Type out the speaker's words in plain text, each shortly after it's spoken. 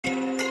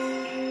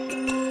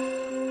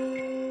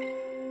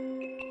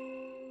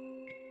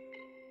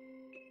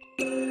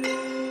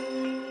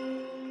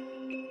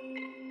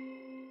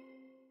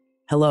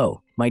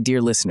Hello, my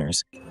dear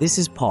listeners. This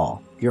is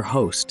Paul, your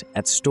host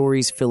at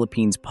Stories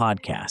Philippines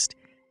podcast,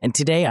 and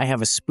today I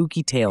have a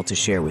spooky tale to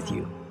share with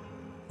you.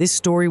 This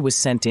story was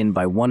sent in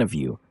by one of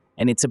you,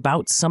 and it's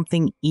about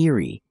something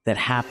eerie that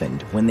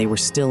happened when they were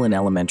still in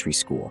elementary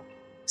school.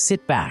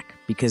 Sit back,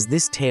 because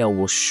this tale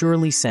will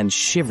surely send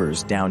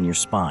shivers down your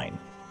spine.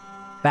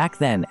 Back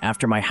then,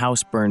 after my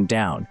house burned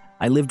down,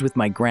 I lived with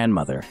my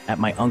grandmother at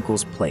my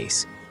uncle's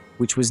place,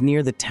 which was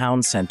near the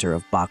town center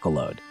of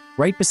Bacolod.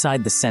 Right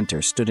beside the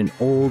center stood an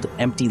old,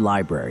 empty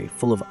library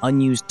full of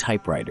unused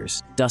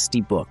typewriters,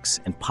 dusty books,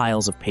 and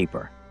piles of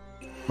paper.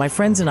 My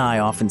friends and I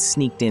often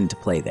sneaked in to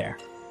play there.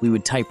 We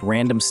would type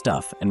random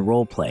stuff and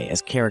role-play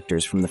as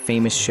characters from the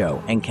famous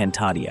show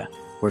Encantadia,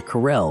 where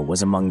Karel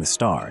was among the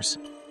stars.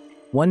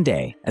 One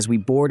day, as we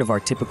bored of our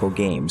typical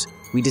games,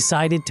 we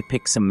decided to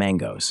pick some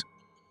mangoes.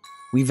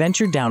 We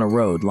ventured down a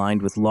road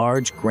lined with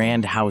large,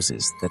 grand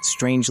houses that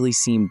strangely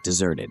seemed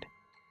deserted.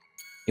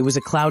 It was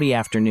a cloudy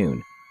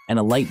afternoon, and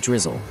a light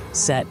drizzle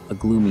set a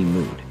gloomy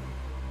mood.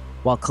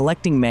 While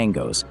collecting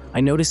mangoes, I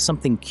noticed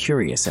something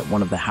curious at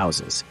one of the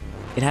houses.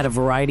 It had a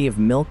variety of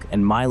milk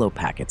and Milo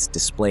packets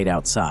displayed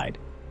outside,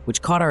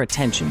 which caught our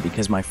attention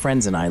because my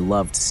friends and I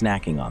loved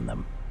snacking on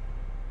them.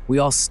 We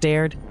all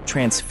stared,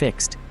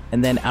 transfixed,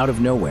 and then out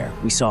of nowhere,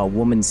 we saw a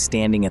woman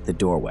standing at the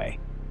doorway.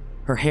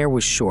 Her hair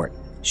was short,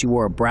 she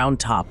wore a brown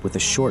top with a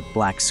short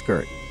black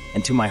skirt,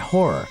 and to my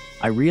horror,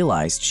 I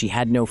realized she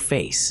had no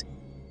face.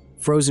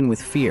 Frozen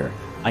with fear,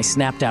 I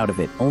snapped out of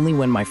it only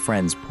when my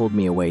friends pulled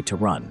me away to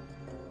run.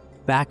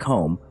 Back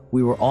home,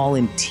 we were all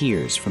in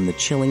tears from the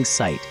chilling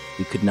sight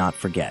we could not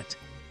forget.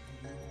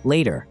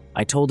 Later,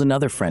 I told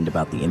another friend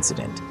about the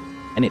incident,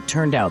 and it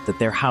turned out that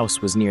their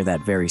house was near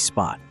that very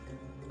spot.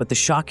 But the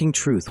shocking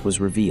truth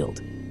was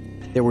revealed.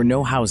 There were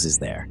no houses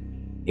there.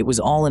 It was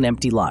all an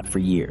empty lot for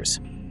years.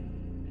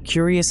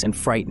 Curious and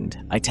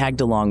frightened, I tagged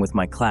along with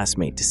my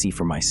classmate to see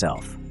for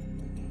myself.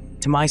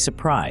 To my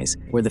surprise,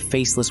 where the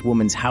faceless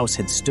woman's house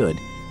had stood,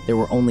 there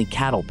were only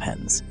cattle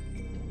pens.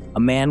 A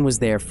man was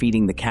there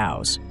feeding the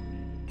cows.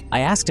 I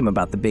asked him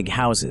about the big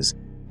houses,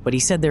 but he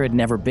said there had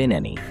never been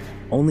any.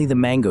 Only the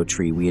mango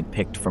tree we had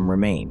picked from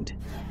remained.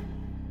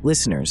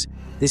 Listeners,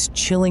 this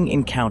chilling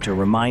encounter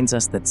reminds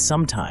us that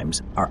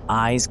sometimes our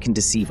eyes can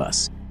deceive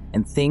us,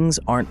 and things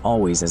aren't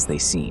always as they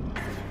seem.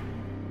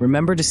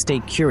 Remember to stay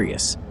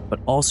curious, but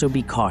also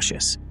be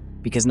cautious,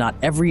 because not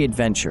every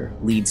adventure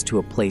leads to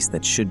a place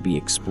that should be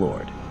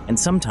explored, and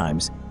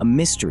sometimes a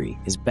mystery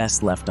is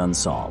best left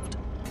unsolved.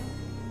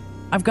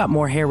 I've got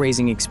more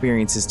hair-raising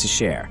experiences to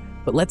share,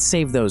 but let's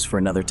save those for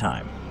another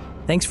time.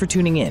 Thanks for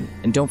tuning in,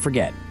 and don't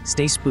forget,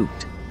 stay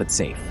spooked but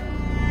safe.